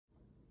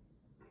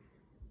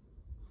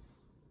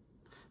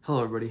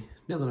Hello everybody,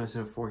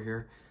 Neil904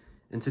 here,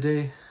 and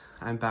today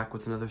I'm back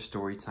with another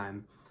story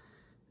time,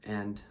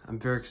 and I'm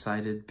very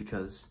excited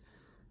because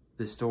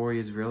this story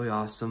is really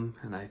awesome,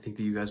 and I think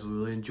that you guys will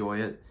really enjoy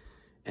it.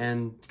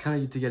 And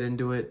kind of to get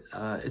into it,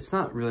 it's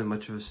not really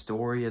much of a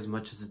story as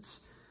much as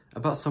it's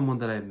about someone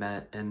that I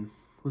met. And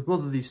with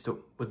most of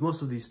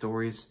these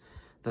stories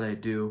that I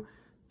do,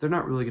 they're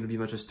not really going to be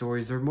much of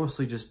stories. They're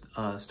mostly just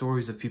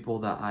stories of people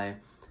that I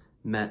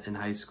met in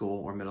high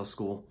school or middle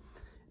school.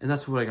 And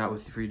that's what I got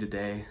with for you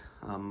today.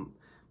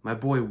 My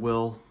boy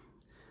Will,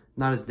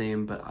 not his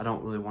name, but I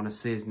don't really want to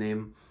say his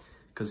name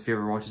because if he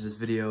ever watches this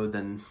video,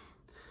 then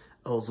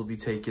L's will be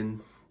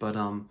taken. But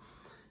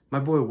my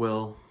boy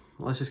Will,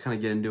 let's just kind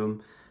of get into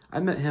him. I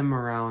met him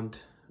around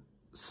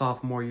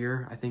sophomore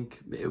year. I think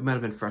it might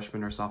have been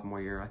freshman or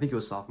sophomore year. I think it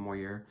was sophomore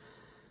year.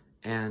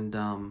 And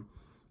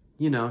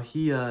you know,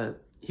 he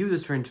was a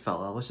strange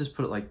fella. Let's just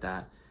put it like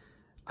that.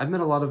 I've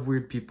met a lot of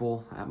weird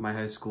people at my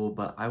high school,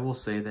 but I will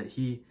say that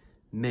he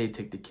may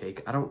take the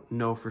cake. I don't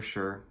know for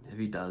sure if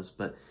he does,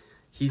 but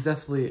he's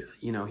definitely,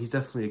 he's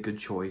definitely a good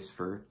choice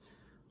for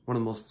one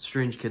of the most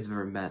strange kids I've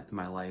ever met in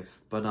my life.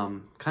 But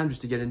kind of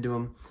just to get into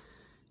him,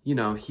 he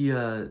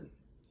kind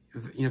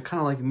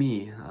of like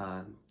me,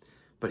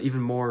 but even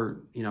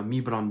more, me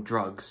but on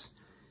drugs.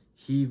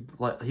 He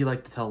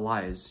liked to tell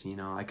lies,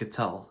 I could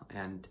tell,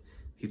 and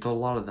he told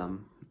a lot of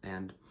them,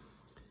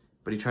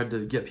 but he tried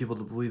to get people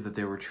to believe that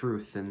they were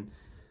truth. And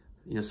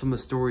some of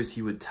the stories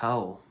he would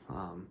tell,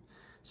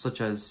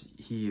 such as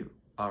he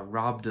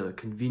robbed a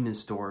convenience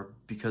store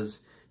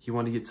because he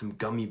wanted to get some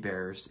gummy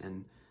bears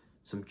and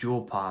some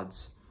Jewel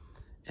pods,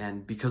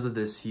 and because of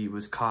this he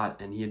was caught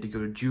and he had to go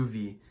to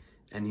juvie,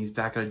 and he's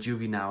back out of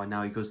juvie now, and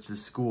now he goes to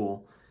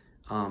school.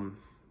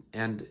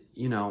 And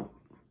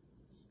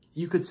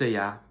you could say,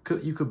 yeah,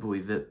 you could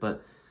believe it,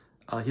 but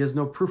he has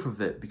no proof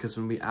of it, because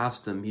when we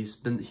asked him,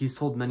 he's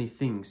told many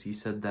things. He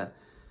said that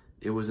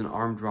it was an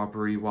armed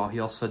robbery, while he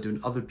also said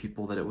to other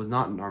people that it was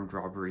not an armed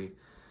robbery.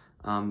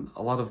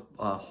 A lot of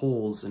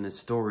holes in his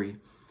story.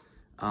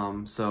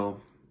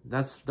 So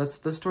that's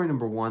story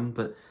number one.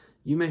 But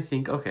you may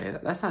think, okay,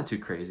 that's not too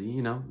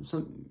crazy,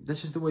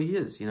 that's just the way he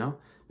is,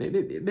 maybe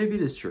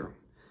it is true.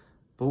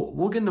 But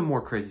we'll get into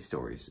more crazy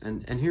stories.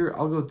 And here,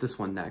 I'll go with this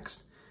one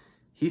next.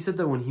 He said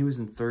that when he was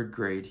in 3rd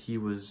grade, he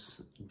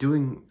was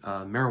doing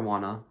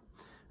marijuana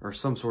or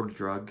some sort of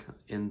drug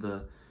in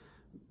the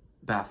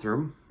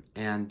bathroom,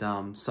 and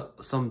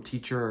some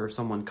teacher or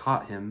someone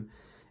caught him,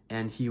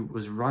 and he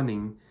was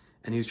running,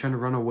 and he was trying to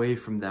run away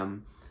from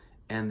them,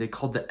 and they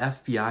called the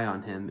FBI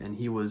on him, and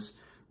he was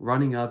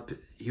running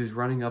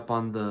up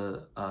on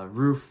the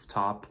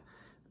rooftop,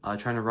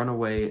 trying to run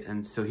away.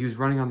 And so he was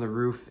running on the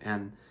roof,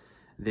 and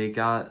they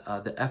got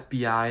the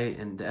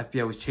FBI, and the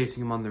FBI was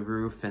chasing him on the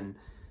roof, and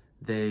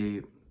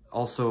they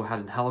also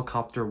had a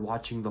helicopter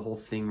watching the whole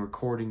thing,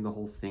 recording the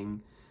whole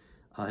thing.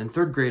 In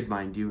 3rd grade,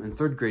 mind you, in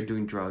 3rd grade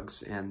doing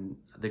drugs, and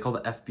they called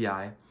the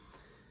FBI.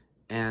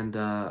 And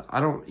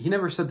he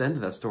never said the end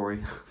of that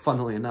story,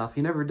 funnily enough.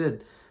 He never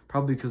did,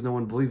 probably because no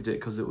one believed it,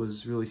 because it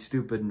was really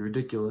stupid and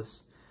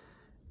ridiculous.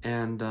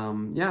 And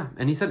yeah,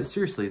 and he said it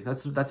seriously.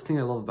 That's the thing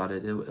I love about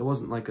it. It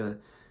wasn't like a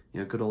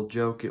good old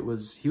joke. He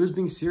was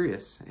being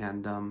serious.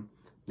 And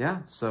yeah,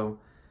 so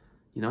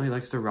he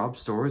likes to rob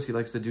stores. He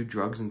likes to do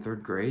drugs in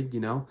 3rd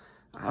grade.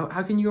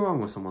 How can you go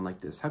wrong with someone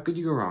like this? How could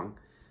you go wrong?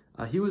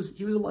 He was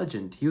a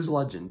legend. He was a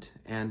legend.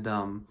 And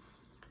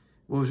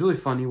what was really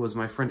funny was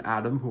my friend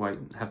Adam, who I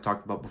have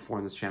talked about before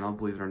on this channel,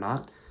 believe it or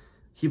not,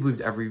 he believed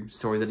every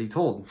story that he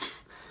told,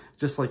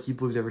 just like he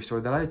believed every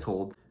story that I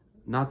told.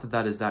 Not that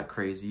that is that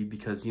crazy,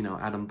 because,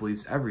 Adam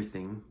believes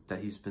everything that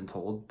he's been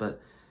told,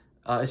 but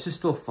it's just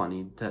still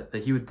funny that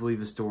he would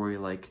believe a story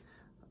like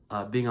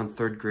being on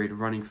 3rd grade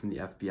running from the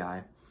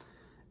FBI.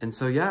 And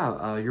so,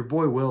 yeah, your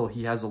boy Will,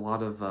 he has a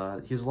lot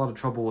of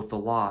trouble with the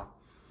law.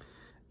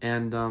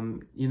 And,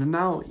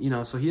 now,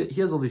 so he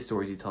has all these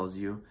stories he tells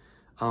you.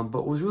 But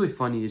what was really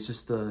funny is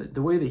just the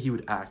way that he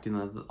would act,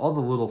 all the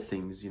little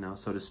things,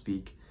 so to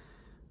speak.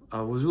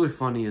 What was really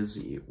funny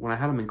is when I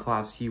had him in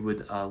class, he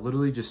would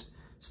literally just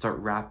start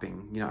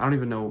rapping. I don't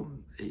even know,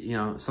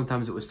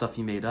 sometimes it was stuff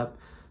he made up.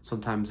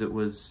 Sometimes it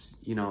was,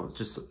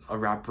 just a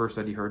rap verse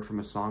that he heard from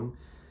a song.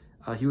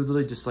 He would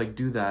literally just like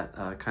do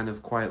that kind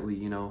of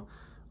quietly,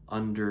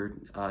 under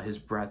his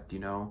breath,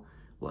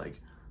 like,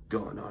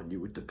 going on you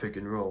with the pick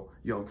and roll,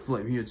 young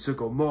flame, he in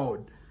sicko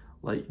mode.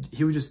 Like,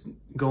 he would just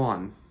go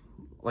on,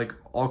 like,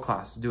 all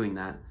class doing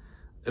that.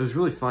 It was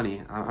really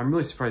funny. I'm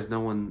really surprised no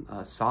one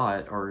saw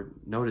it or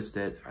noticed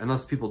it,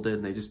 unless people did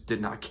and they just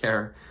did not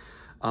care.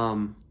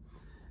 And,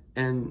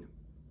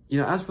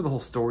 as for the whole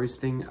stories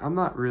thing, I'm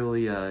not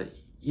really,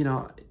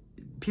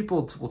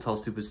 people will tell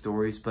stupid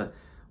stories, but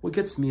what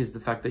gets me is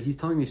the fact that he's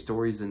telling these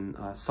stories in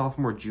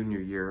sophomore, junior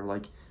year.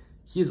 Like,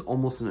 he is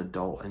almost an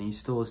adult, and he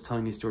still is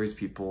telling these stories to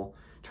people,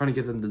 trying to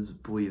get them to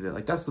believe it.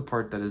 Like, that's the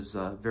part that is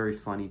very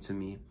funny to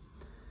me.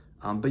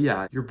 But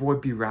yeah, your boy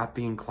be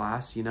rapping in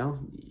class, you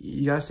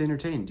gotta stay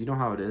entertained. You know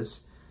how it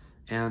is.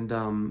 And,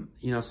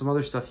 some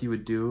other stuff he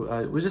would do.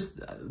 It was just,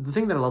 the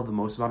thing that I love the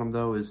most about him,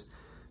 though, is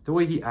the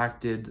way he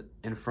acted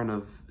in front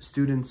of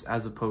students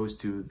as opposed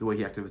to the way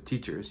he acted with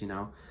teachers, you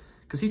know,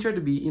 because he tried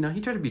to be, you know, he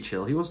tried to be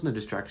chill. He wasn't a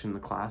distraction in the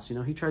class, you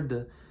know, he tried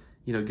to,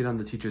 you know, get on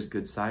the teacher's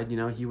good side. You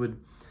know, he would,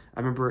 I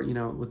remember, you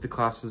know, with the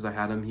classes I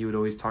had him, he would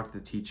always talk to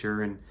the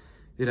teacher and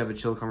they'd have a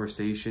chill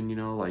conversation, you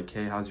know, like,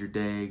 hey, how's your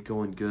day?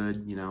 Going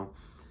good, you know,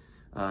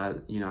 how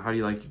do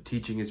you like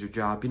teaching as your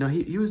job? You know,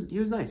 he was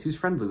nice. He was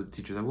friendly with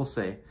teachers, I will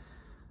say.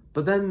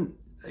 But then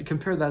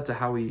compare that to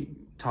how he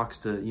talks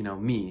to, you know,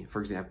 me,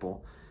 for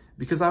example,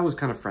 because I was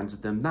kind of friends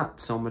with him,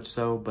 not so much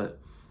so, but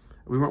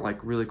we weren't like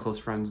really close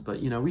friends, but,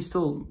 you know,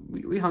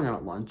 we hung out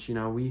at lunch, you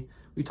know, we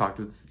talked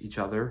with each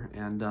other.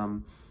 And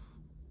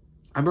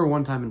I remember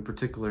one time in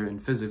particular in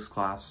physics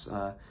class,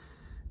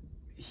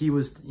 he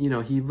was, you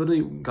know, he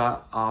literally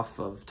got off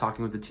of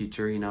talking with the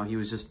teacher, you know, he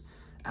was just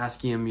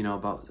asking him, you know,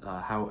 about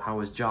how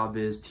his job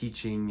is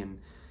teaching and,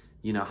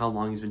 you know, how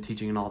long he's been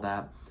teaching and all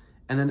that.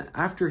 And then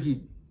after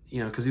he, you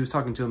know, because he was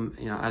talking to him,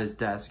 you know, at his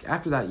desk,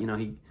 after that, you know,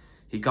 he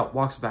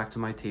walks back to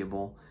my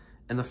table,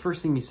 and the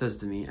first thing he says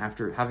to me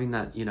after having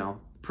that, you know,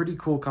 pretty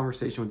cool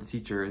conversation with the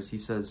teacher is he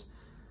says,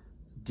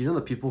 do you know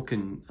that people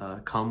can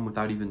come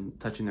without even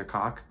touching their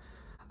cock?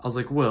 I was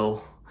like,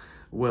 Will,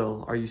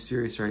 are you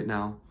serious right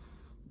now?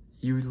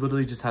 You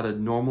literally just had a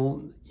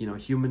normal, you know,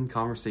 human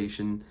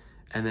conversation,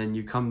 and then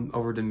you come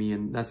over to me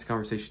and that's the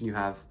conversation you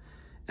have.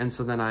 And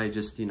so then I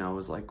just, you know,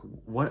 was like,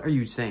 what are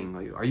you saying?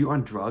 Like, are you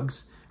on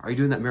drugs? Are you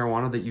doing that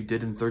marijuana that you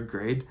did in 3rd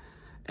grade?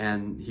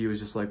 And he was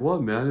just like,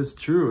 what, man, it's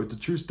true. It's a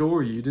true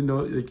story. You didn't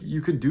know, like,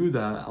 you could do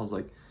that. I was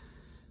like,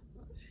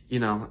 you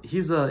know, he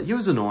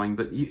was annoying,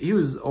 but he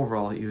was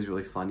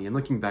really funny. And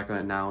looking back on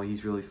it now,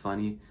 he's really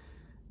funny.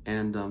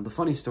 And the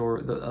funny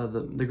story,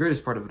 the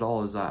greatest part of it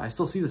all is I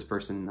still see this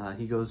person.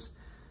 He goes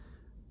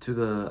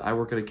to I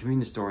work at a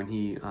convenience store,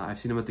 and I've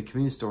seen him at the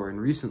convenience store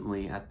and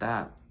recently at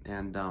that.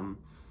 And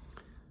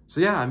so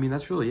yeah, I mean,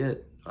 that's really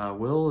it.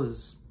 Will,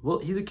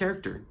 he's a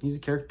character. He's a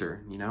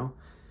character, you know?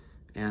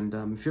 And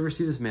if you ever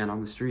see this man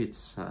on the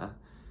streets,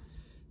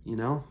 you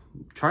know,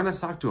 try not to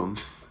talk to him.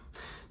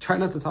 Try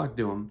not to talk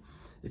to him.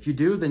 If you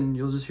do, then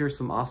you'll just hear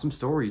some awesome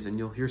stories, and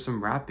you'll hear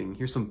some rapping,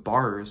 hear some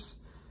bars.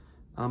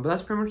 But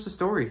that's pretty much the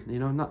story, you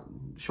know, not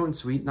short and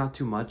sweet, not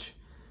too much.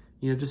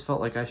 You know, just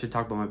felt like I should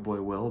talk about my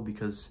boy Will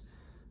because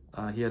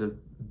he had a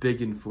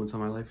big influence on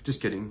my life.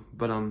 Just kidding.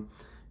 But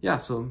yeah,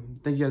 so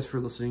thank you guys for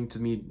listening to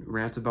me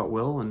rant about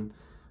Will, and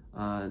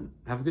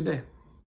have a good day.